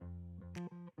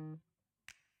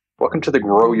Welcome to the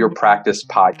Grow Your Practice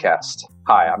podcast.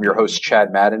 Hi, I'm your host,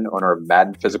 Chad Madden, owner of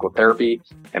Madden Physical Therapy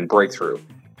and Breakthrough.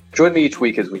 Join me each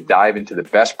week as we dive into the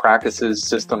best practices,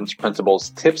 systems, principles,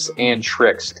 tips, and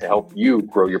tricks to help you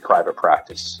grow your private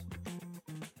practice.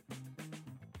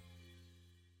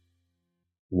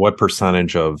 What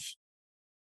percentage of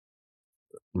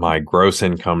my gross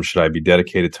income should I be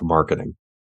dedicated to marketing?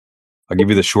 I'll give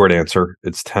you the short answer.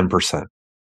 It's 10%.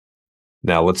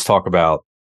 Now let's talk about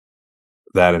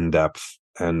that in depth.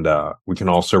 And we can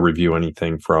also review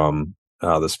anything from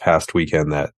this past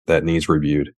weekend that needs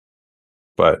reviewed.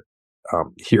 But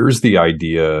here's the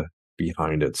idea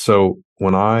behind it. So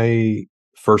when I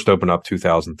first opened up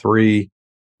 2003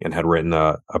 and had written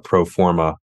a pro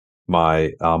forma,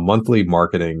 my monthly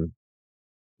marketing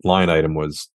line item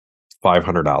was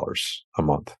 $500 a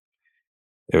month.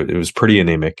 It was pretty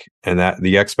anemic, and that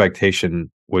the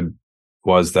expectation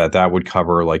was that would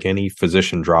cover like any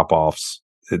physician drop-offs.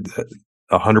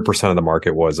 100% of the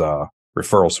market was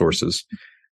referral sources,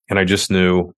 and I just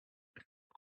knew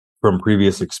from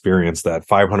previous experience that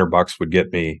 $500 would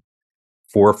get me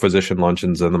 4 physician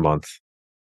luncheons in the month,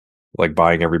 like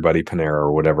buying everybody Panera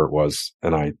or whatever it was,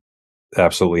 and I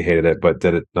absolutely hated it, but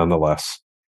did it nonetheless.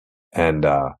 And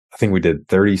I think we did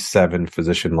 37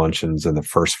 physician luncheons in the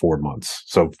first 4 months.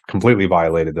 So completely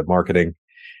violated the marketing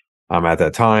at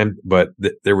that time. But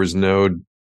there was no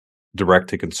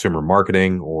direct-to-consumer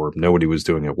marketing, or nobody was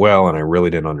doing it well, and I really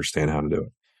didn't understand how to do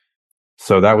it.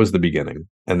 So that was the beginning.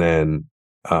 And then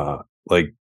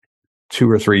like 2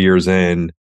 or 3 years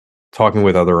in, talking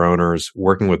with other owners,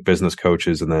 working with business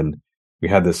coaches, and then we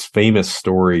had this famous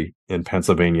story in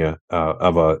Pennsylvania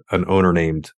of an owner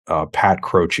named Pat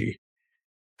Croce.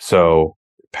 So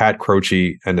Pat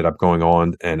Croce ended up going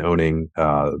on and owning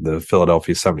the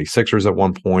Philadelphia 76ers at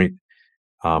one point,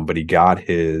 but he got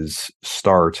his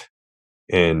start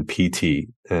in PT,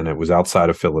 and it was outside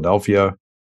of Philadelphia,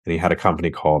 and he had a company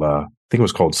called, I think it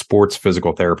was called Sports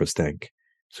Physical Therapist, Inc.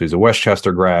 So he's a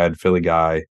Westchester grad, Philly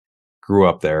guy, grew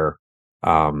up there,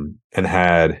 and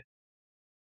had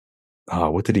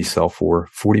what did he sell for?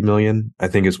 40 million, I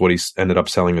think is what he ended up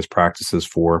selling his practices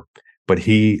for. But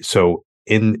he did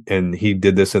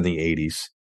this in the 80s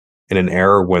in an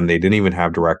era when they didn't even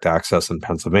have direct access in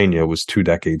Pennsylvania. It was 2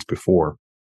 decades before.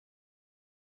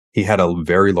 He had a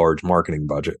very large marketing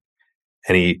budget,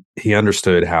 and he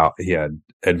understood how he had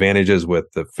advantages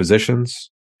with the physicians.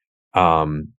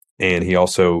 And he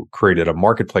also created a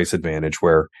marketplace advantage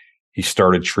where he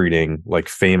started treating like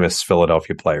famous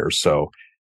Philadelphia players. So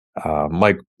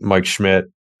Mike Schmidt,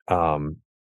 one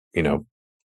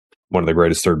of the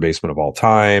greatest third basemen of all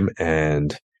time,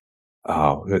 and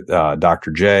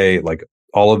Dr. J, like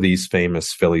all of these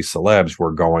famous Philly celebs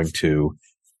were going to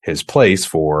his place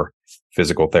for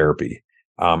physical therapy.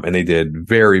 And they did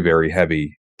very, very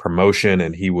heavy promotion,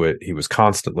 and he was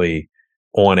constantly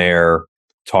on air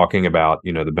talking about,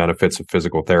 the benefits of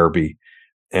physical therapy.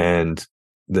 And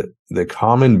the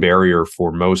common barrier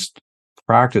for most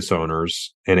practice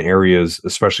owners in areas,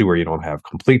 especially where you don't have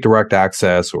complete direct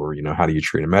access, or, how do you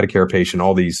treat a Medicare patient?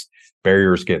 All these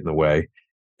barriers get in the way.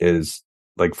 Is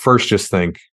like, first, just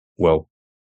think, well,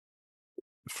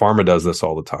 pharma does this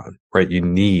all the time, right? You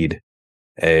need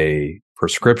a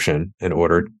prescription in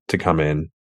order to come in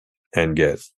and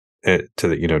get it to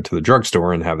the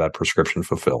drugstore and have that prescription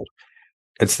fulfilled.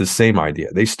 It's the same idea.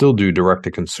 They still do direct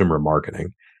to consumer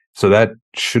marketing. So that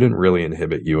shouldn't really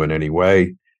inhibit you in any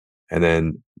way. And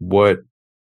then what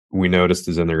we noticed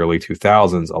is in the early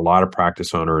 2000s, a lot of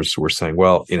practice owners were saying,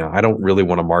 well, I don't really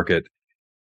want to market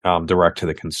direct to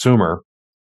the consumer,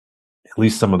 at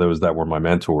least some of those that were my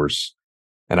mentors.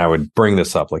 And I would bring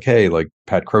this up like, hey, like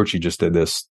Pat Croce just did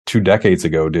this 2 decades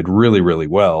ago, did really, really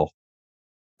well.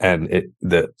 And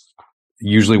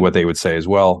usually what they would say is,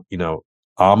 well,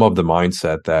 I'm of the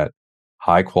mindset that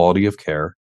high quality of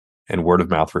care and word of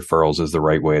mouth referrals is the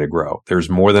right way to grow. There's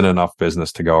more than enough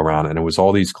business to go around. And it was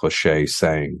all these cliche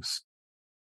sayings.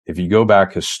 If you go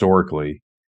back historically,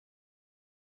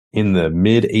 in the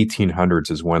mid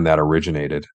 1800s is when that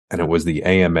originated. And it was the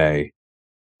AMA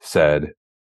said,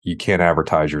 you can't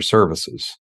advertise your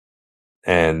services.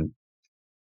 And,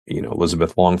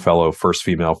 Elizabeth Longfellow, first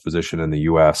female physician in the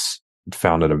US,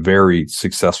 founded a very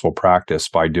successful practice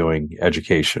by doing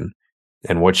education.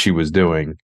 And what she was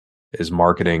doing is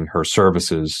marketing her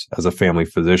services as a family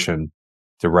physician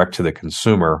direct to the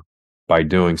consumer by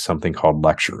doing something called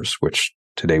lectures, which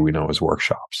today we know as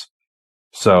workshops.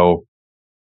 So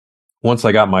once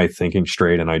I got my thinking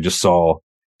straight and I just saw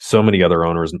so many other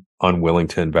owners unwilling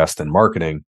to invest in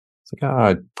marketing, it's like,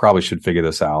 I probably should figure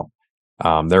this out.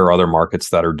 There are other markets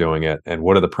that are doing it, and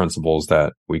what are the principles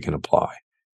that we can apply?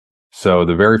 So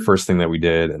the very first thing that we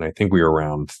did, and I think we were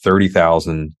around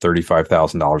 $30,000,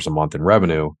 $35,000 a month in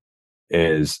revenue,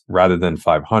 is rather than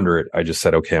 500, I just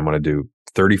said, okay, I'm going to do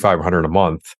 3,500 a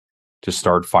month to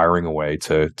start firing away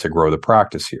to grow the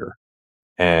practice here.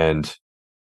 And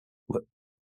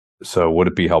so would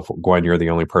it be helpful? Gwen, you're the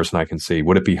only person I can see.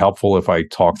 Would it be helpful if I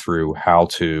talk through how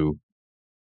to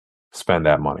spend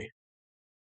that money?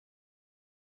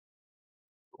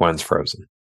 Gwen's frozen.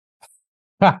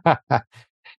 I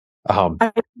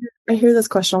hear this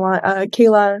question a lot.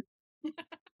 Kayla,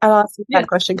 I'll ask you that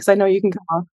question because I know you can come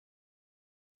off.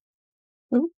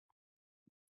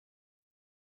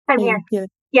 I'm here. Yeah.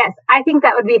 Yes, I think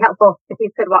that would be helpful if you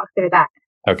could walk through that.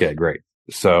 Okay, great.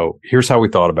 So here's how we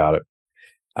thought about it.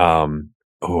 I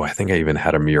think I even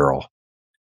had a mural.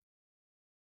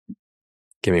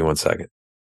 Give me 1 second.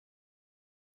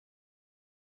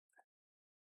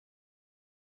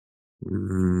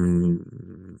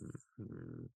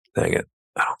 Dang it.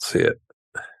 I don't see it.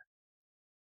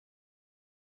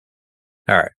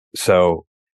 All right. So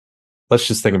let's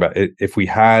just think about it. If we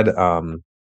had a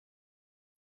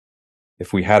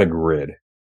grid,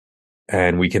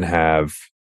 and we can have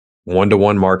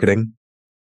one-to-one marketing.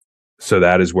 So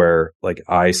that is where like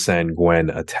I send Gwen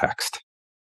a text,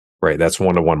 right? That's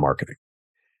one-to-one marketing,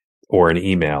 or an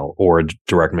email or a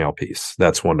direct mail piece.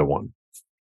 That's one-to-one.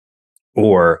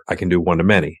 Or I can do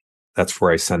one-to-many. That's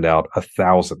where I send out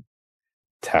 1,000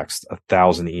 texts,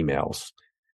 1,000 emails,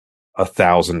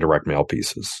 1,000 direct mail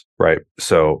pieces, right?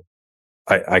 So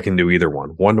I can do either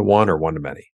one-to-one or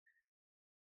one-to-many.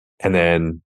 And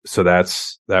then, so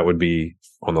that would be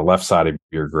on the left side of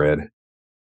your grid.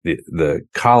 The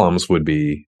columns would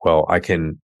be, well,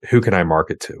 who can I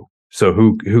market to? So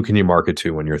who can you market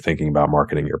to when you're thinking about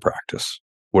marketing your practice?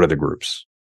 What are the groups?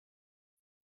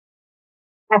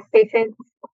 Past patients.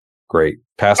 Great.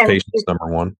 Past patients, number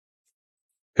one.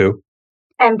 Who?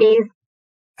 MDs.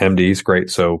 MDs, great.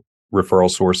 So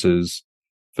referral sources,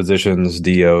 physicians,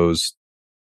 DOs,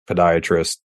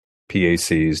 podiatrists,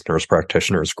 PACs, nurse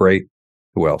practitioners, great.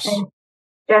 Who else? And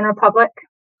general public.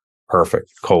 Perfect.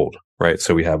 Cold, right?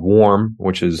 So we have warm,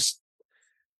 which is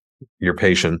your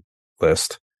patient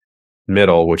list.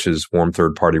 Middle, which is warm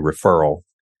third-party referral,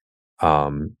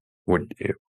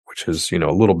 which is, a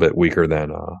little bit weaker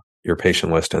than your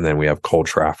patient list. And then we have cold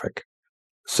traffic.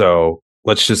 So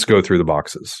let's just go through the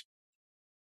boxes.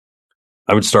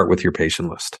 I would start with your patient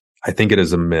list. I think it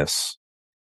is a miss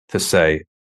to say,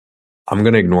 I'm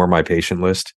going to ignore my patient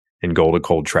list and go to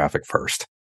cold traffic first.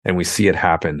 And we see it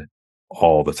happen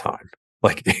all the time.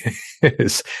 Like,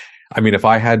 if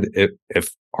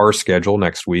our schedule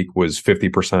next week was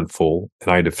 50% full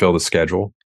and I had to fill the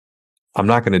schedule, I'm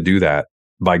not going to do that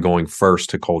by going first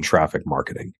to cold traffic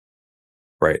marketing,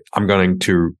 right? I'm going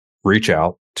to reach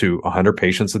out to 100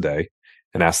 patients a day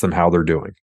and ask them how they're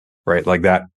doing, right? Like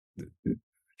that.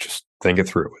 Just think it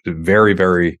through. It's very,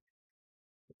 very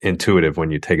intuitive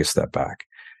when you take a step back.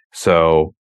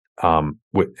 So,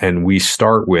 and we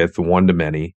start with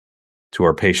one-to-many to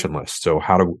our patient list. So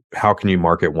how can you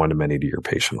market one-to-many to your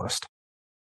patient list?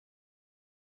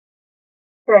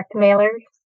 Direct mailers.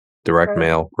 Direct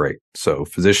mail, great. So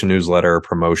physician newsletter,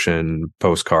 promotion,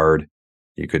 postcard,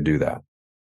 you could do that.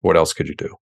 What else could you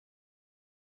do?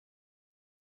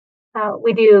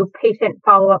 We do patient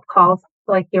follow-up calls,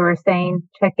 like you were saying,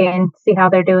 check in, see how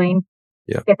they're doing,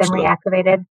 get them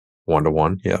reactivated.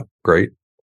 One-to-one, yeah, great.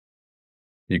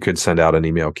 You could send out an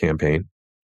email campaign.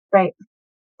 Right.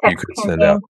 You could send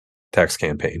out text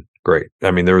campaign. Great.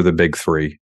 I mean, they're the big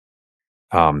three.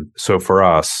 So for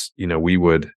us, we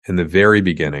would, in the very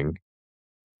beginning,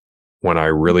 when I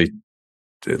really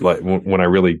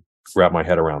wrapped my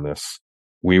head around this,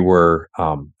 we were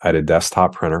at a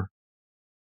desktop printer.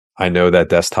 I know that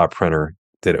desktop printer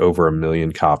did over 1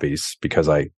 million copies because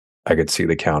I could see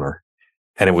the counter,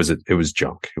 and it was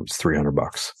junk. It was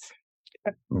 $300,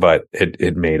 but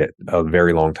it made it a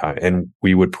very long time. And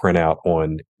we would print out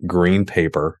on green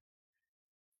paper,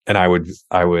 and I would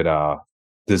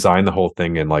design the whole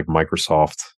thing in like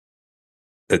Microsoft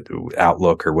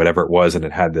Outlook or whatever it was, and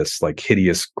it had this like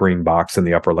hideous green box in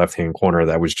the upper left hand corner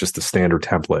that was just a standard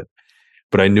template.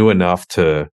 But I knew enough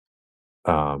to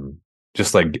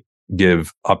just like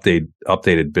give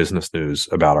updated business news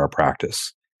about our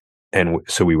practice. And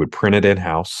so we would print it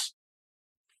in-house.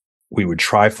 We would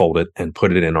trifold it and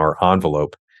put it in our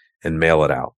envelope and mail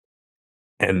it out.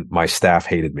 And my staff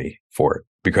hated me for it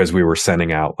because we were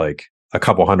sending out like a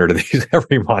couple hundred of these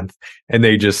every month. And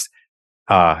they just,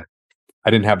 I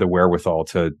didn't have the wherewithal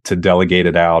to delegate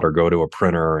it out or go to a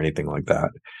printer or anything like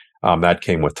that. That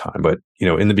came with time. But,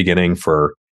 in the beginning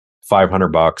for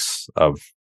 $500 of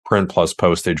print plus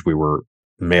postage, we were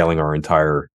mailing our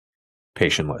entire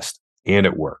patient list. And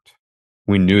it worked.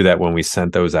 We knew that when we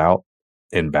sent those out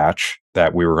in batch,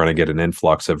 that we were going to get an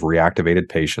influx of reactivated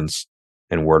patients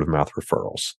and word of mouth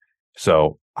referrals.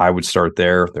 So I would start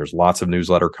there. There's lots of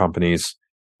newsletter companies.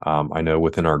 I know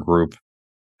within our group,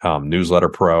 Newsletter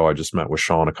Pro, I just met with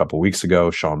Sean a couple of weeks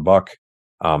ago, Sean Buck.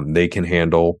 They can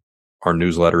handle our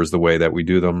newsletters the way that we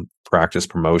do them. Practice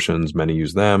Promotions, many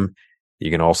use them.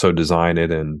 You can also design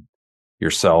it in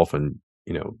yourself and,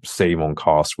 save on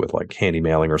cost with like handy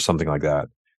mailing or something like that.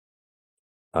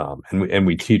 And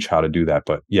we teach how to do that.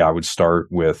 But yeah, I would start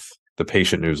with the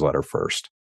patient newsletter first,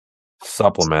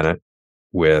 supplement it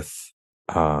with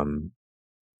an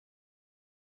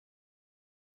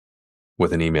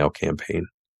email campaign,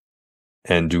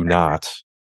 and do not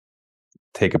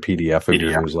take a PDF of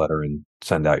your newsletter and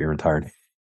send out your entire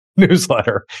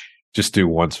newsletter. Just do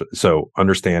once. So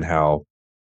understand how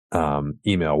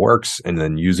email works, and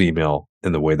then use email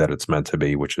in the way that it's meant to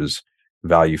be, which is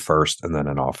value first and then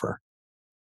an offer.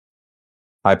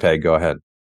 Hi, Peg, go ahead.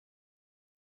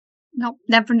 No,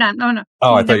 never done. Oh, no.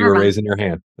 Oh, I thought you were raising your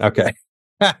hand. Okay.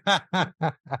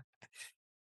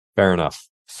 Fair enough.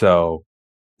 So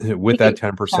with that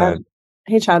 10%.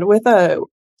 Hey, Chad,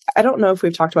 I don't know if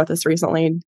we've talked about this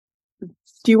recently.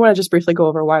 Do you want to just briefly go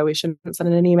over why we shouldn't send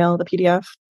in an email, the PDF?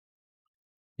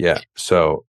 Yeah.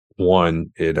 So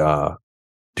one, it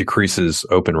decreases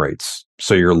open rates.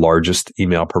 So your largest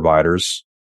email providers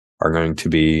are going to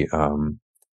be,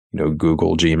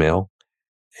 Google, Gmail,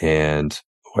 and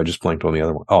I just blanked on the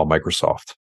other one. Oh,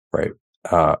 Microsoft, right?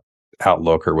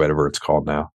 Outlook or whatever it's called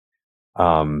now.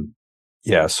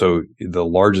 So the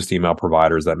largest email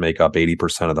providers that make up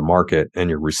 80% of the market, and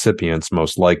your recipients,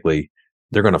 most likely,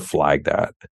 they're going to flag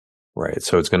that, right?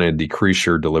 So it's going to decrease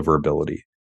your deliverability.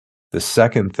 The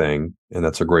second thing, and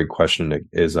that's a great question,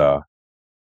 is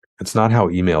it's not how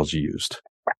email's used,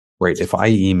 right? If I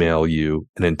email you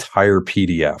an entire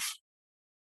PDF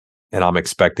and I'm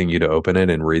expecting you to open it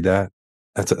and read that,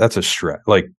 that's a stretch.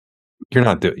 Like you're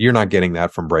not getting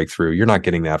that from Breakthrough. You're not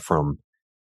getting that from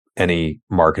any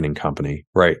marketing company,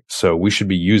 right? So we should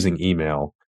be using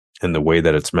email in the way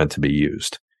that it's meant to be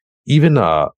used. Even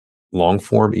long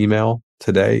form email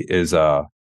today is I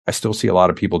still see a lot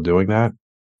of people doing that.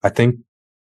 I think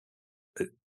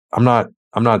I'm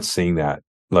not seeing that,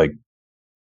 like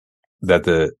that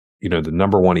the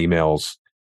number one emails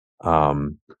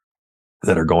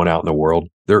that are going out in the world,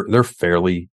 they're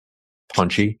fairly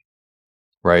punchy,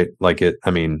 right? Like you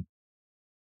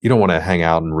don't want to hang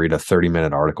out and read a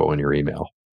 30-minute article in your email,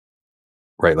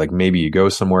 right? Like maybe you go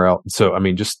somewhere else. So,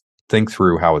 just think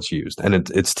through how it's used. And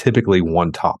it's typically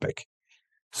one topic.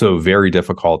 So very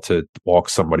difficult to walk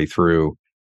somebody through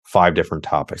 5 different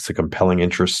topics, a compelling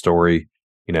interest story,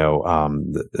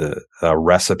 a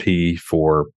recipe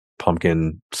for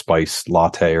pumpkin spice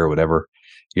latte or whatever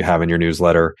you have in your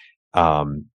newsletter,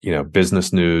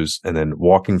 business news, and then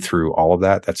walking through all of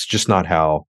that. That's just not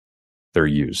how they're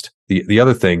used. The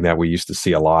other thing that we used to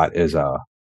see a lot is, and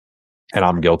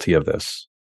I'm guilty of this,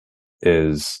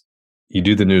 is you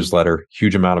do the newsletter,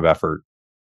 huge amount of effort.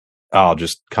 I'll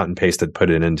just cut and paste it, put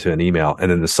it into an email.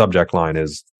 And then the subject line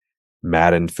is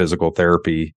Madden Physical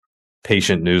Therapy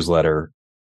Patient Newsletter,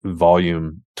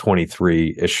 Volume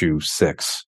 23, Issue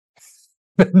 6.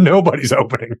 Nobody's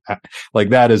opening that. Like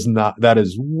that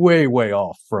is way, way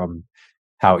off from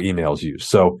how email's used.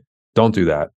 So don't do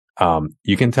that.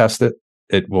 You can test it.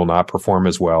 It will not perform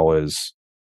as well as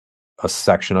a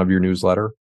section of your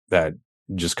newsletter that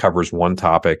just covers one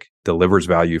topic, delivers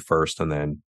value first, and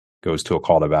then goes to a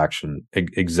call to action,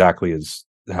 exactly as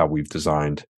how we've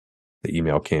designed the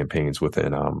email campaigns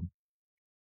within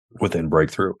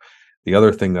Breakthrough. The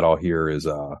other thing that I'll hear is,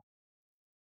 I'd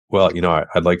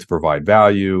like to provide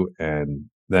value and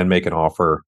then make an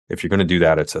offer. If you're going to do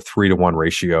that, it's a 3-to-1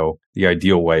 ratio. The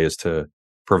ideal way is to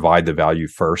provide the value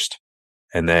first,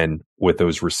 and then with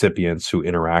those recipients who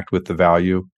interact with the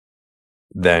value,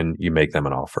 then you make them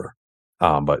an offer.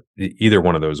 But either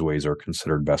one of those ways are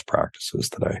considered best practices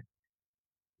today.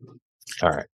 All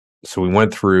right. So we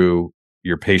went through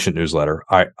your patient newsletter.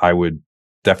 I would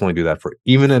definitely do that for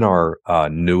even in our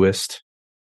newest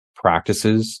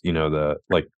practices.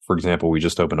 For example, we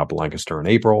just opened up Lancaster in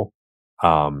April.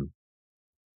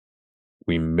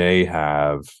 We may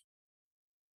have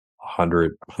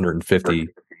 100, 150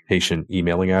 patient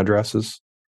emailing addresses,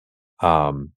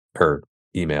 per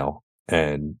email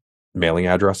and mailing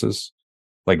addresses.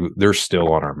 Like they're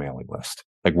still on our mailing list.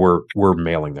 Like we're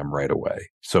mailing them right away.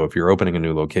 So if you're opening a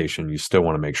new location, you still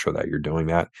want to make sure that you're doing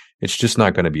that. It's just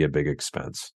not going to be a big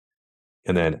expense.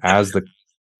 And then as the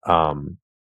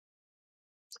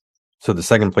So the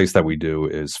second place that we do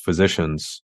is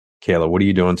physicians. Kayla, what are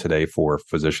you doing today for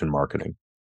physician marketing?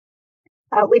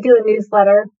 We do a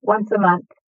newsletter once a month.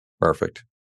 Perfect.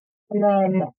 And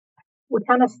then we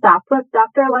kind of stopped with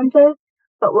doctor lunches,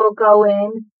 but we'll go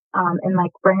in and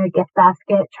like bring a gift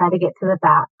basket, try to get to the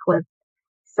back with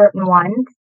certain ones.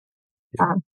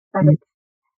 Yeah. But it's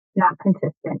not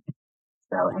consistent.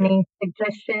 So any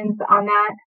suggestions on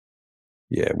that?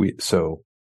 Yeah,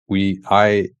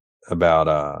 I about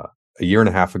a year and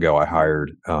a half ago, I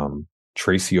hired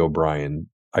Tracy O'Brien.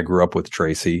 I grew up with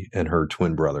Tracy and her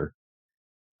twin brother.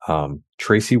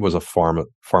 Tracy was a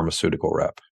pharmaceutical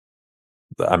rep.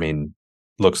 I mean,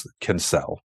 can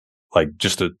sell, like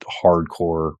just a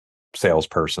hardcore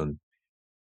salesperson.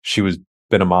 She was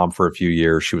been a mom for a few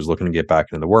years. She was looking to get back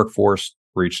into the workforce,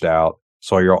 reached out,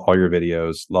 saw all your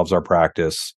videos, loves our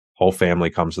practice. Whole family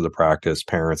comes to the practice,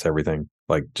 parents, everything,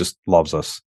 like just loves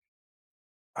us.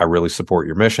 I really support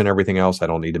your mission, everything else. I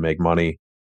don't need to make money,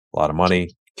 a lot of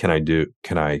money. Can I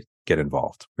get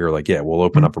involved? We were like, yeah, we'll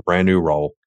open up a brand new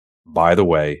role. By the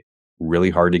way, really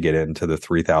hard to get into the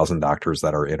 3,000 doctors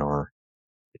that are in our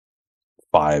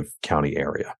 5-county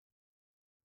area.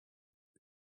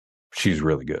 She's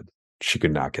really good. She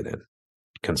could not get in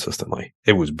consistently.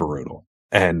 It was brutal.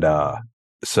 And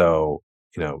so,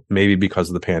 maybe because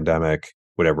of the pandemic,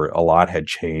 whatever, a lot had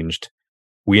changed.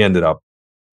 We ended up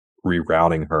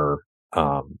rerouting her.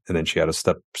 And then she had to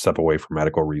step away for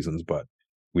medical reasons, but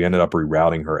we ended up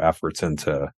rerouting her efforts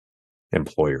into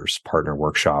employers, partner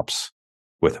workshops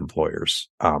with employers.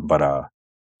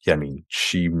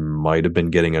 She might have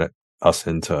been getting us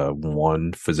into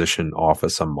one physician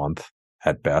office a month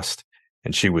at best.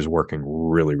 And she was working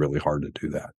really, really hard to do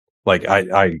that. Like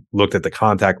I looked at the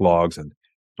contact logs and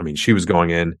she was going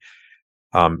in.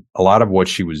 A lot of what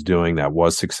she was doing that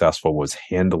was successful was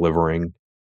hand delivering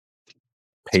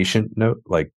patient note,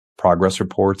 like progress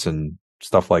reports and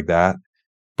stuff like that.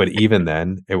 But even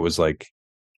then it was like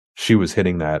she was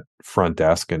hitting that front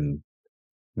desk and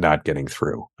not getting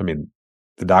through.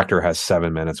 The doctor has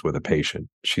 7 minutes with a patient.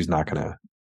 She's not going to,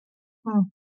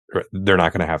 they're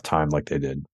not going to have time like they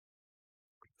did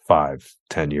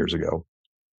 5-10 years ago.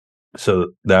 So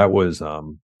that was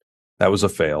a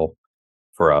fail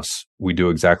for us. We do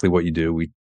exactly what you do.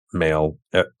 We mail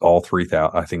all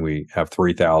 3,000. I think we have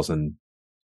 3,000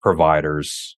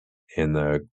 providers in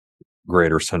the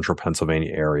greater central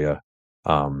Pennsylvania area.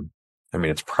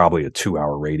 It's probably a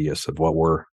 2-hour radius of what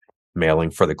we're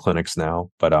mailing for the clinics now,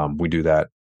 but we do that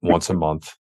once a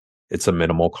month. It's a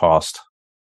minimal cost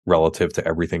relative to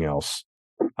everything else,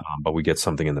 but we get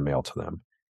something in the mail to them.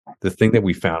 The thing that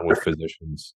we found with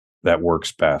physicians that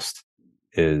works best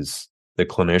is the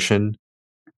clinician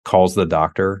calls the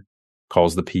doctor,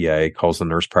 calls the PA, calls the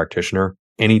nurse practitioner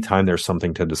anytime there's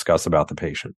something to discuss about the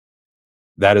patient.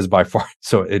 That is by far,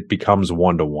 so it becomes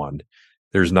one-to-one.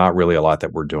 There's not really a lot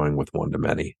that we're doing with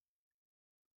one-to-many.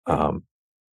 And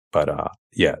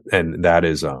that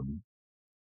is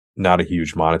not a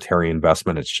huge monetary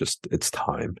investment. It's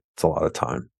time. It's a lot of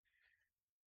time.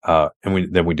 And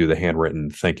we do the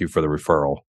handwritten thank you for the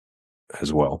referral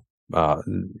as well.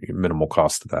 Minimal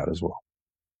cost to that as well.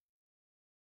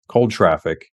 Cold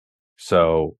traffic.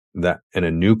 So that in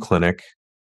a new clinic,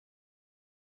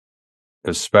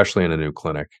 especially in a new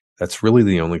clinic, that's really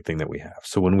the only thing that we have.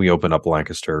 So when we open up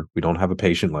Lancaster, we don't have a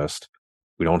patient list.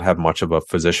 We don't have much of a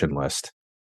physician list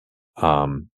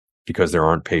because there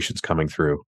aren't patients coming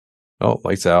through. Oh,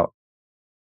 lights out.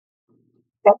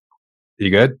 Yep.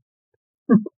 You good?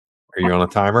 Are you on a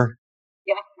timer?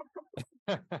 Yeah.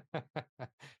 I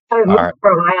was looking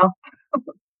for a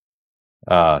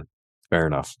while. Fair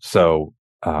enough. So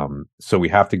we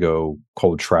have to go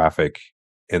cold traffic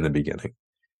in the beginning.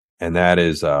 And that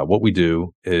is what we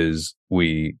do is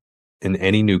in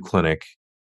any new clinic,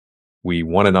 we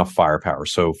want enough firepower.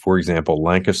 So for example,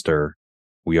 Lancaster,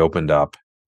 we opened up,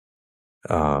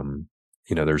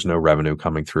 there's no revenue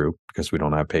coming through because we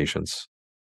don't have patients.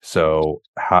 So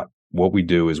what we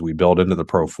do is we build into the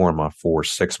pro forma for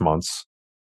 6 months,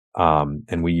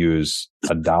 and we use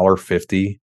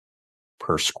 $1.50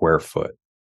 per square foot.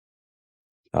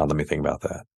 Let me think about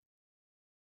that.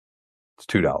 It's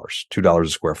 $2 a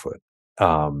square foot.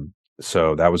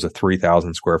 So that was a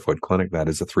 3,000 square foot clinic. That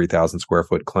is a 3,000 square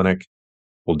foot clinic.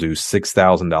 We'll do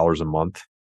 $6,000 a month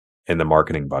in the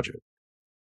marketing budget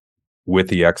with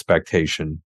the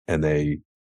expectation, and they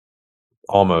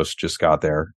almost just got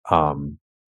there,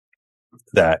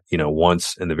 that,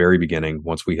 once in the very beginning,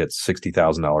 once we hit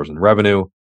 $60,000 in revenue,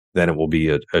 then it will be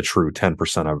a true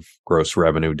 10% of gross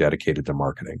revenue dedicated to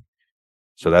marketing.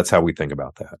 So that's how we think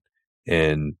about that.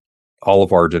 In all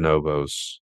of our de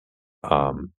novos,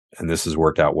 and this has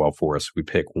worked out well for us. We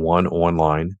pick one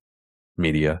online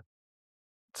media,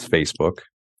 it's Facebook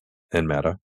and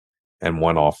Meta, and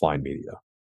one offline media.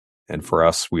 And for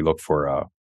us, we look for a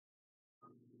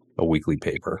weekly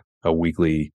paper, a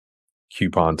weekly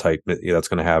coupon type that's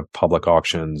going to have public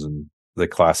auctions and the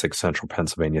classic Central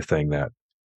Pennsylvania thing that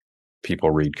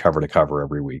people read cover to cover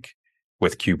every week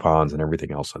with coupons and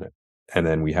everything else in it. And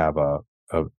then we have a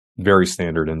very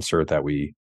standard insert that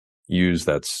we use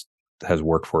has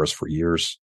worked for us for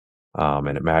years.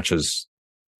 And it matches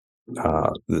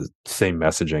the same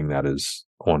messaging that is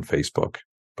on Facebook,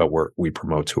 but we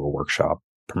promote to a workshop,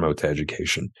 promote to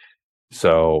education.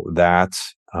 So that,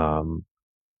 and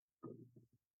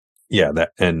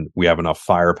we have enough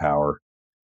firepower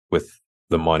with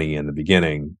the money in the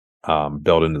beginning,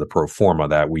 built into the pro forma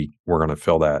that we're going to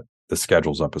fill the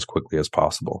schedules up as quickly as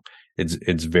possible.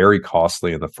 It's very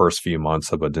costly in the first few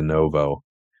months of a de novo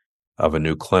of a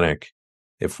new clinic.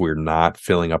 If we're not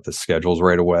filling up the schedules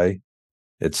right away,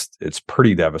 it's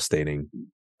pretty devastating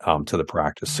to the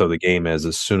practice. So the game is,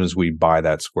 as soon as we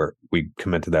we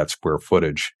commit to that square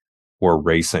footage, we're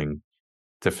racing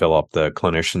to fill up the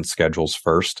clinician schedules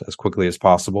first as quickly as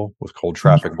possible with cold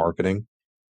traffic marketing.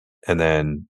 And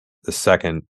then the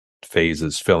second phase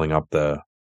is filling up the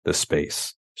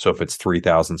space. So if it's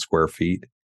 3,000 square feet,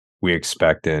 we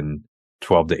expect in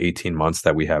 12 to 18 months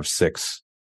that we have 6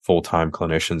 full-time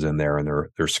clinicians in there and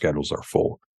their schedules are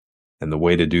full. And the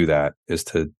way to do that is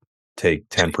to take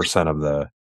 10% of the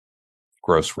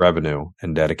gross revenue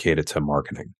and dedicate it to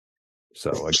marketing.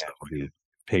 So again, we'll do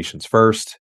patients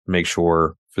first, make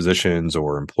sure physicians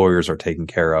or employers are taken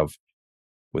care of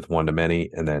with one-to-many,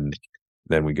 and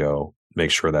then we go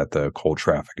make sure that the cold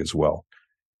traffic as well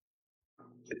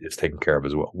is taken care of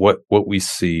as well. What we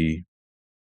see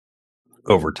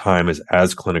over time is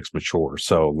as clinics mature.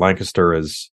 So Lancaster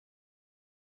is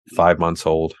 5 months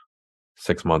old,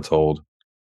 6 months old.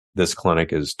 This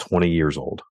clinic is 20 years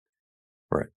old,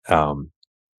 right?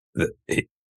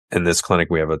 In this clinic,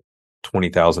 we have a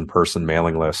 20,000 person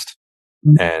mailing list,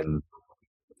 and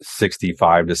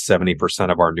 65 to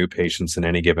 70% of our new patients in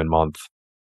any given month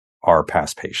are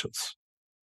past patients,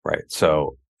 right?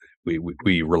 So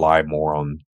we rely more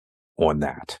on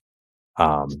that.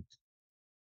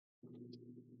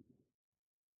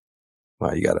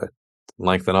 Well, you got to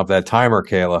lengthen up that timer,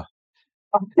 Kayla.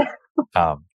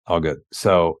 All good.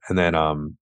 So, and then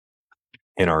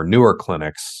in our newer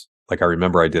clinics, like I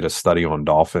remember I did a study on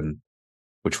Dolphin,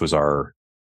 which was our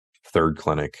third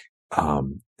clinic.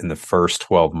 In the first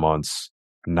 12 months,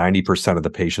 90% of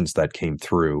the patients that came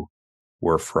through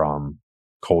were from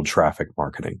cold traffic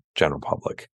marketing, general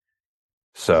public.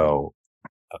 So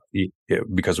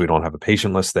because we don't have a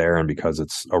patient list there, and because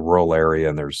it's a rural area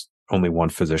and there's only one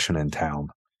physician in town,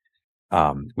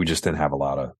 we just didn't have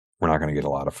we're not going to get a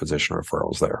lot of physician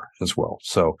referrals there as well.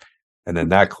 So, and then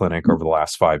that clinic over the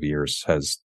last 5 years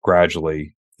has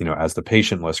gradually, as the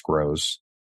patient list grows,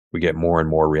 we get more and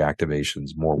more reactivations,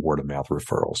 more word of mouth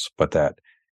referrals. But that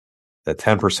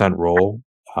 10% rule,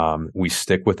 we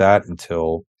stick with that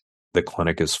until the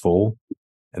clinic is full.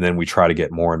 And then we try to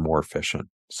get more and more efficient.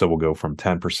 So we'll go from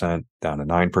 10% down to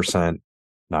 9%,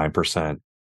 9%,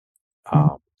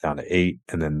 down to 8%.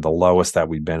 And then the lowest that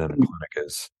we've been in a clinic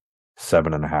is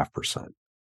 7.5%,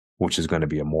 which is going to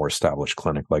be a more established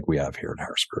clinic like we have here in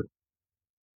Harrisburg.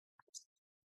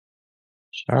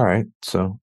 All right.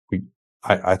 So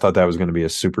I thought that was going to be a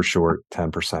super short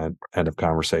 10% end of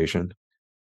conversation. I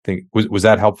think was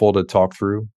that helpful to talk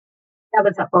through? That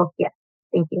was helpful. Yeah.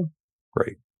 Thank you.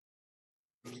 Great.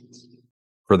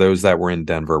 For those that were in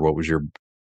Denver, what was your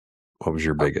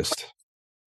biggest,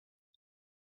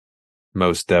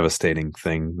 most devastating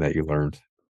thing that you learned?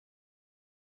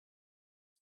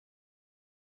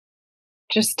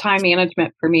 Just time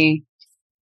management for me,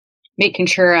 making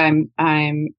sure I'm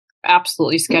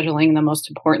absolutely scheduling the most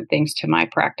important things to my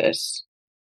practice.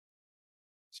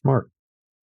 Smart.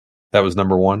 That was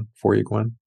number one for you,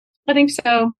 Gwen? I think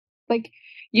so. Like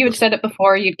you had said it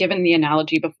before, you'd given the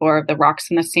analogy before of the rocks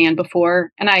in the sand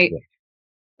before. And I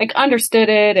understood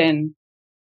it and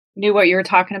knew what you were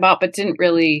talking about, but didn't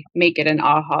really make it an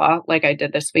aha like I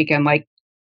did this weekend. Like,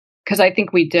 cause I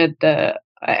think we did the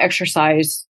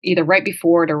exercise either right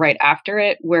before it or right after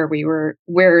it, where we were,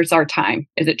 where's our time?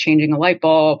 Is it changing a light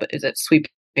bulb? Is it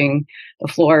sweeping the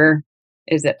floor?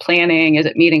 Is it planning? Is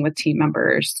it meeting with team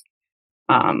members?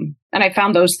 And I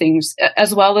found those things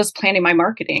as well as planning my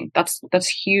marketing. That's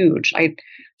huge.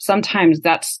 Sometimes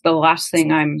that's the last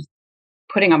thing I'm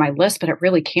putting on my list, but it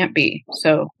really can't be.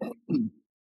 So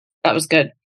that was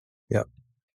good. Yep.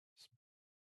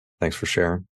 Thanks for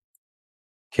sharing.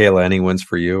 Kayla, any wins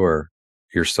for you or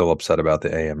you're still upset about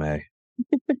the AMA.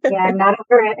 Yeah, I'm not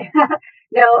over it.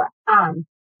 No,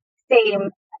 same.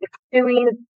 Doing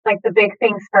like the big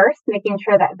things first, making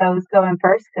sure that those go in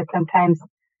first, because sometimes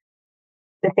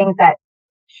the things that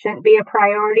shouldn't be a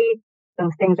priority,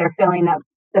 those things are filling up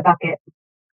the bucket.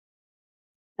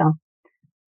 So,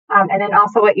 and then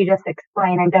also what you just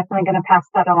explained, I'm definitely going to pass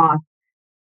that along.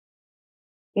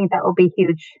 I think that will be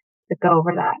huge to go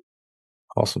over that.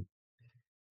 Awesome.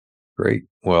 Great.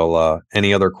 Well,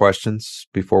 any other questions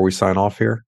before we sign off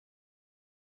here?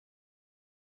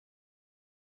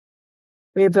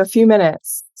 We have a few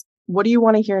minutes. What do you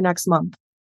want to hear next month?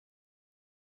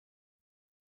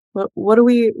 What do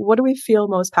we feel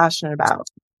most passionate about?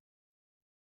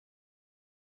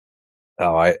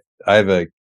 Oh, I have a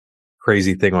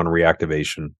crazy thing on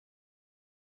reactivation.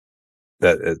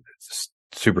 That it's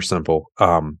super simple.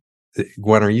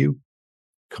 Gwen, are you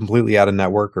completely out of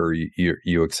network, or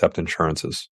you accept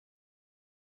insurances?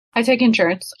 I take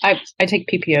insurance. I take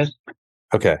PPO.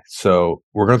 Okay, so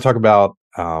we're going to talk about.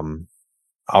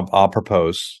 I'll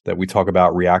propose that we talk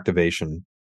about reactivation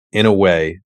in a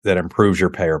way that improves your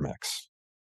payer mix.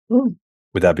 Ooh.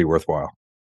 Would that be worthwhile?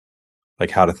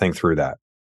 Like how to think through that.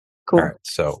 Cool. All right.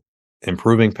 So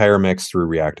improving payer mix through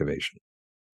reactivation.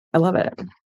 I love it.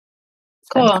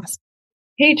 Cool. Fantastic.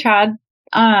 Hey, Chad.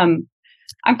 I'm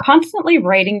constantly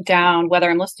writing down, whether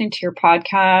I'm listening to your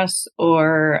podcast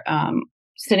or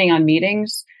sitting on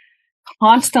meetings,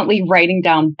 constantly writing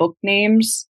down book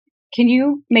names. Can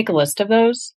you make a list of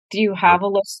those? Do you have a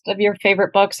list of your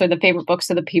favorite books or the favorite books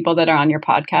of the people that are on your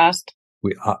podcast?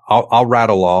 I'll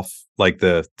rattle off like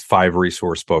the 5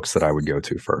 resource books that I would go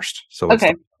to first. So let's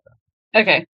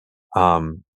Okay.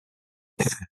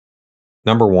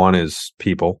 Number 1 is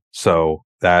People. So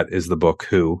that is the book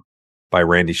Who by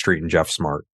Randy Street and Jeff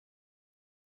Smart.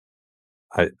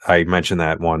 I mentioned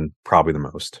that one probably the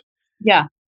most. Yeah.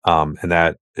 And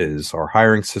that is our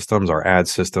hiring systems, our ad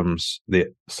systems.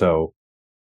 So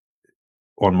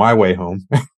on my way home,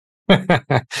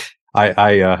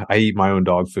 I eat my own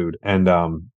dog food, and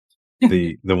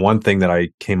the one thing that I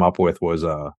came up with was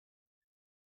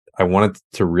I wanted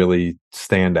to really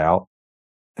stand out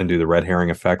and do the red herring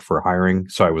effect for hiring.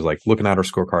 So I was like looking at our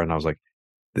scorecard, and I was like,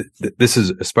 this is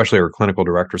especially our clinical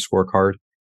director scorecard.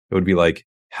 It would be like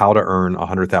how to earn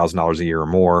 $100,000 a year or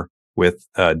more with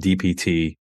a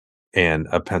DPT and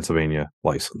a Pennsylvania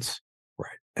license, right?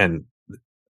 And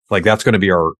like that's going to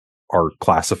be our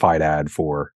classified ad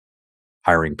for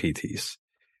hiring PTs,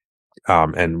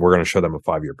 and we're going to show them a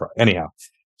 5-year price. Anyhow,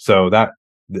 so that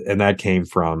came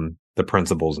from the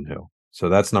Principles and Who. So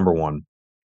that's number 1.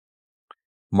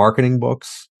 Marketing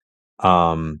books.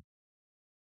 I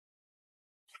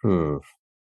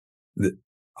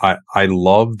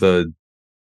love the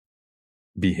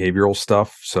behavioral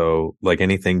stuff. So like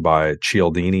anything by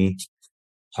Cialdini,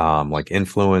 like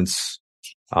Influence,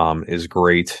 is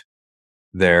great.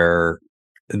 For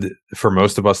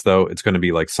most of us though, it's going to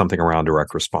be like something around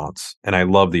direct response. And I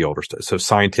love the older stuff. So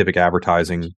Scientific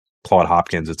Advertising, Claude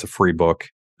Hopkins, it's a free book. It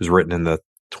was written in the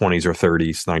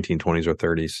 1920s or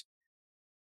 30s.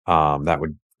 That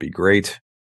would be great.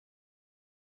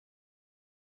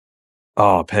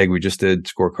 Oh, Peg, we just did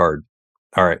scorecard.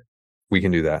 All right. We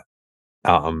can do that.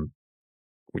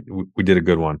 We did a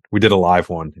good one. We did a live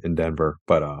one in Denver,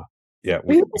 but yeah,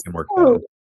 we can work that out.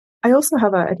 I also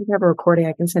have I think I have a recording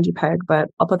I can send you, Peg, but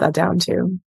I'll put that down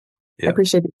too. Yeah. I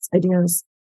appreciate these ideas.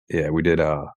 Yeah, we did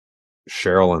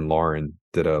Cheryl and Lauren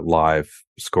did a live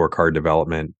scorecard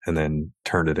development and then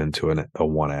turned it into a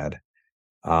one ad.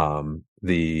 So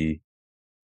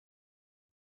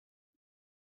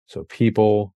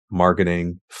people,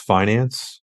 marketing,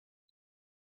 finance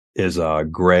is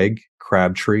Greg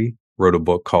Crabtree wrote a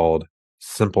book called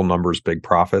Simple Numbers, Big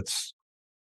Profits.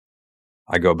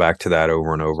 I go back to that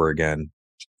over and over again.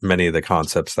 Many of the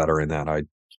concepts that are in that I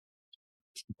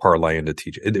parlay into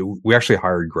teach. We actually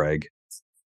hired Greg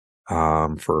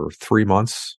for 3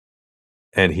 months,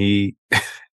 and he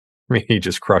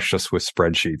just crushed us with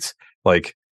spreadsheets.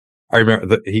 Like I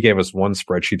remember he gave us one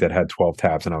spreadsheet that had 12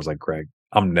 tabs, and I was like, Greg,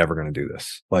 I'm never going to do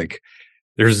this. Like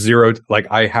there's zero, like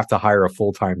I have to hire a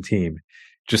full-time team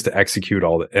just to execute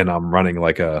all that. And I'm running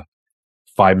like a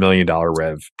 $5 million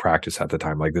rev practice at the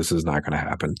time. Like this is not going to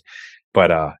happen,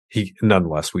 but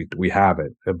nonetheless, we have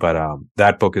it. But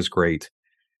that book is great.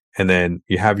 And then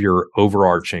you have your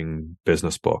overarching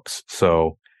business books.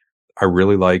 So I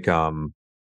really like, for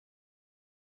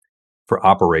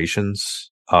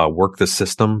operations, Work the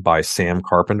System by Sam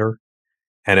Carpenter.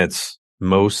 And it's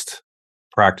most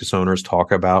practice owners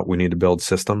talk about, we need to build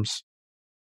systems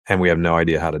and we have no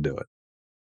idea how to do it.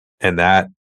 And that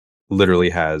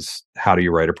literally has how do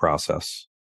you write a process.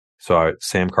 So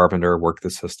Sam Carpenter worked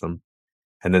the system.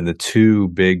 And then the two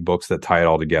big books that tie it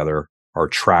all together are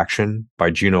Traction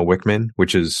by Gino Wickman,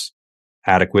 which is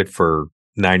adequate for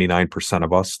 99%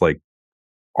 of us, like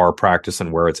our practice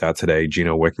and where it's at today.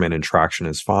 Gino Wickman and Traction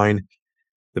is fine.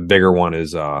 The bigger one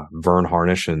is Vern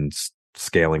Harnish and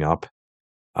Scaling Up.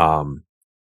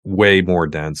 Way more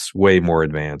dense, way more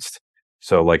advanced.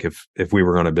 So like if we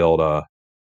were going to build a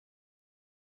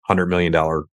 $100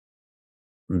 million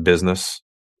business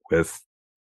with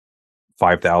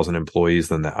 5,000 employees,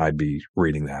 then I'd be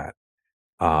reading that.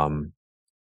 I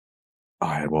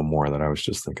had one more that I was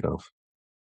just thinking of.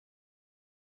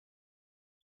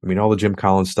 I mean, all the Jim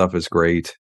Collins stuff is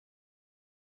great.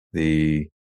 There's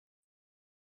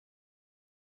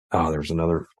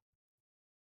another.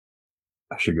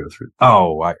 I should go through.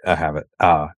 Oh, I have it.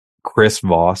 Chris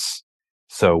Voss.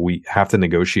 So we have to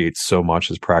negotiate so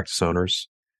much as practice owners.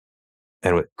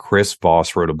 And Chris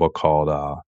Voss wrote a book called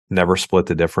Never Split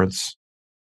the Difference.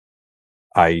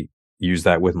 I use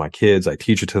that with my kids. I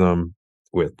teach it to them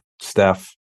with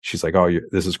Steph. She's like, oh,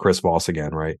 this is Chris Voss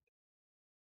again, right?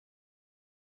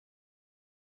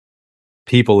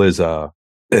 People is,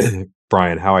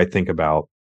 Brian, how I think about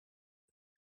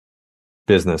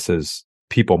business is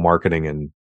people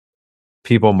marketing,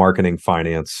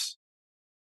 finance,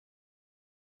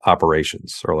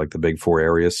 operations are like the big four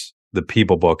areas. The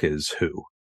people book is who.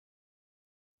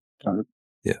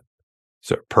 Yeah.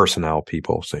 So personnel,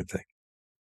 people, same thing.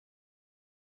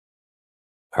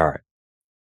 All right.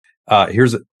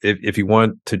 If you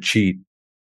want to cheat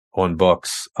on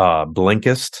books,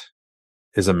 Blinkist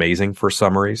is amazing for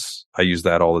summaries. I use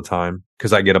that all the time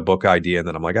because I get a book idea and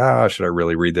then I'm like, should I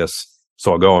really read this?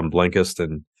 So I'll go on Blinkist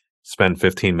and spend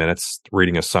 15 minutes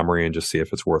reading a summary and just see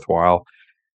if it's worthwhile.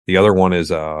 The other one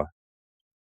is I'll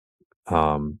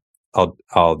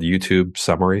YouTube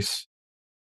summaries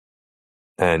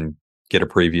and get a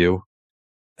preview.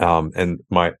 And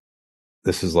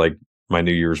this is like my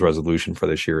New Year's resolution for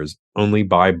this year is only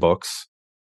buy books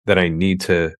that I need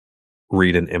to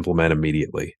read and implement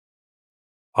immediately.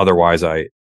 Otherwise, the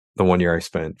one year I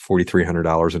spent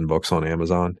 $4,300 in books on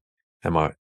Amazon, and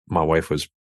my wife was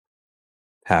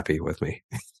happy with me.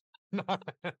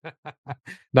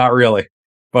 Not really,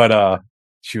 but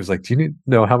she was like, "Do you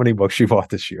know how many books you bought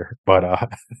this year?"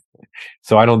 But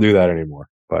so I don't do that anymore.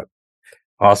 But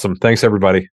awesome, thanks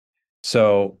everybody.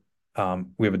 So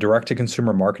we have a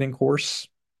direct-to-consumer marketing course.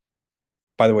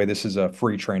 By the way, this is a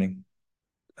free training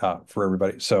for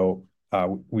everybody. So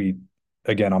I'm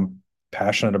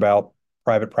passionate about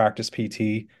private practice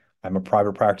PT. I'm a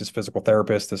private practice physical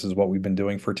therapist. This is what we've been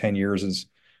doing for 10 years is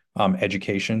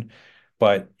education.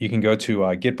 But you can go to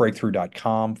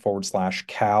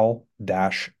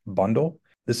getbreakthrough.com/cal-bundle.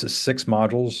 This is 6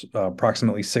 modules,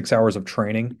 approximately 6 hours of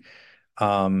training,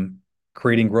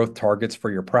 creating growth targets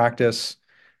for your practice.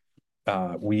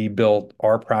 We built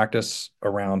our practice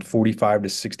around 45 to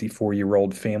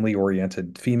 64-year-old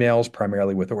family-oriented females,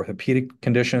 primarily with orthopedic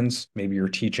conditions. Maybe you're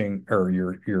teaching or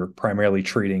you're primarily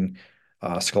treating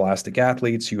scholastic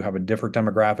athletes. You have a different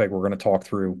demographic. We're going to talk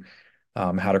through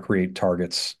how to create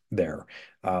targets there.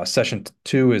 Session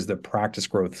 2 is the practice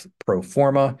growth pro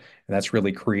forma, and that's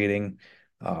really creating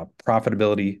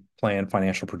profitability plan,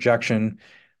 financial projection.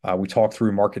 We talked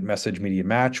through market message media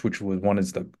match, which was one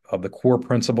of the core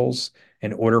principles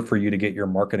in order for you to get your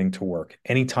marketing to work.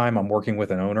 Anytime I'm working with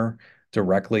an owner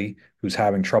directly who's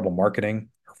having trouble marketing,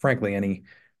 or frankly, any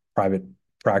private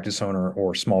practice owner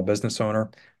or small business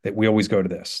owner, that we always go to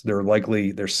this.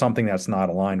 There's something that's not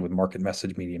aligned with market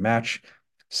message media match.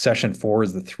 Session 4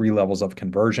 is the 3 levels of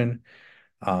conversion.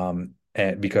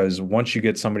 Because once you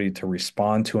get somebody to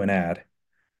respond to an ad,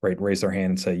 right, raise their hand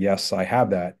and say, yes, I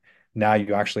have that. Now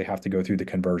you actually have to go through the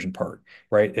conversion part,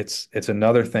 right? It's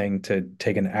another thing to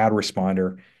take an ad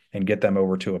responder and get them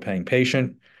over to a paying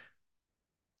patient,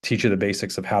 teach you the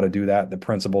basics of how to do that, the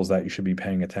principles that you should be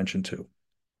paying attention to.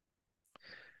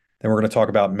 Then we're going to talk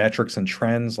about metrics and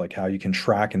trends, like how you can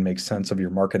track and make sense of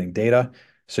your marketing data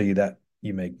so that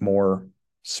you make more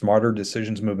smarter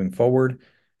decisions moving forward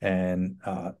and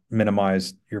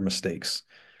minimize your mistakes.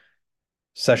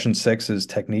 Session 6 is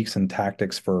techniques and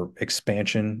tactics for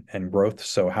expansion and growth.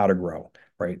 So how to grow,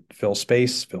 right? Fill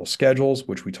space, fill schedules,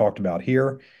 which we talked about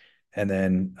here. And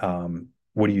then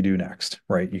what do you do next,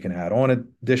 right? You can add on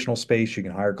additional space. You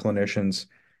can hire clinicians.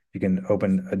 You can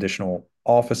open additional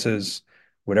offices,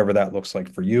 whatever that looks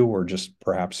like for you, or just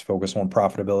perhaps focus on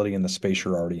profitability in the space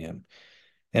you're already in.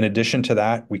 In addition to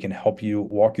that, we can help you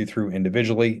walk you through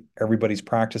individually. Everybody's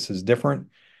practice is different,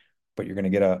 but you're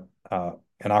going to get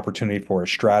an opportunity for a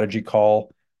strategy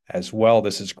call as well.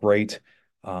 This is great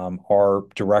Our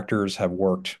directors have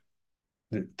worked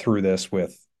through this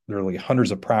with literally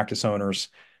hundreds of practice owners.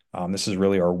 This is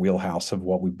really our wheelhouse of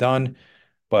what we've done,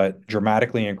 but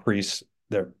dramatically increase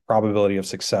the probability of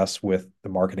success with the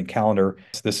marketing calendar.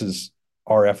 So this is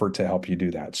our effort to help you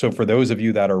do that. So for those of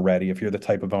you that are ready, if you're the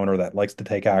type of owner that likes to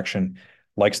take action,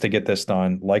 likes to get this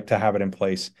done, like to have it in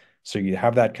place, so you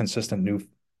have that consistent new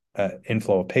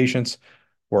inflow of patients,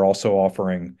 we're also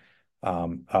offering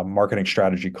a marketing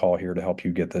strategy call here to help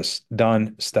you get this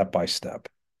done step by step.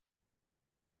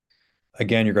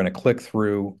 Again, you're going to click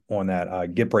through on that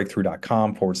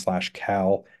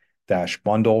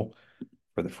getbreakthrough.com/cal-bundle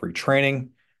for the free training.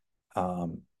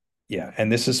 Yeah,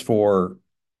 and this is for,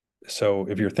 so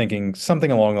if you're thinking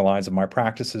something along the lines of my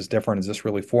practice is different, is this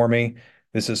really for me?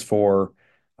 This is for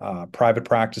private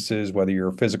practices, whether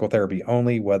you're physical therapy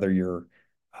only, whether you're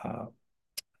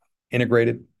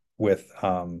integrated with,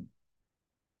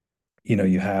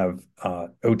 you have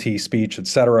OT, speech, et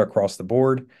cetera, across the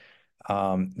board.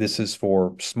 This is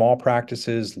for small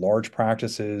practices, large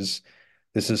practices.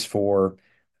 This is for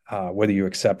whether you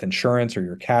accept insurance or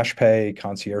your cash pay,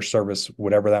 concierge service,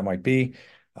 whatever that might be.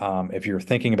 If you're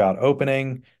thinking about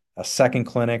opening a second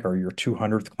clinic or your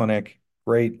 200th clinic,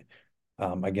 great.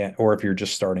 Again, or if you're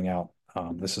just starting out,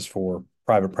 this is for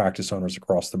private practice owners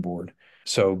across the board.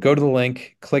 So go to the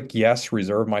link, click yes,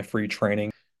 reserve my free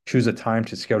training, choose a time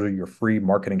to schedule your free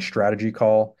marketing strategy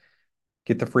call.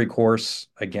 Get the free course.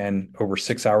 Again, over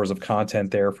 6 hours of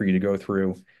content there for you to go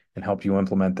through and help you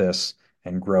implement this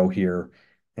and grow here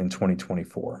in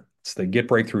 2024. It's the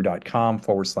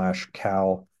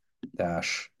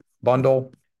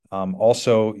getbreakthrough.com/cal-bundle.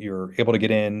 Also, you're able to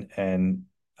get in and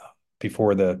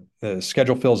before the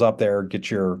schedule fills up there,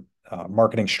 get your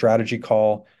marketing strategy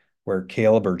call where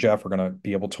Caleb or Jeff are going to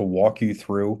be able to walk you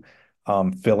through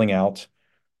filling out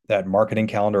that marketing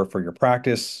calendar for your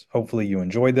practice. Hopefully you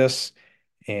enjoyed this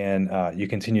and you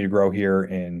continue to grow here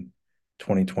in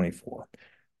 2024.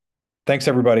 Thanks,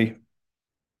 everybody.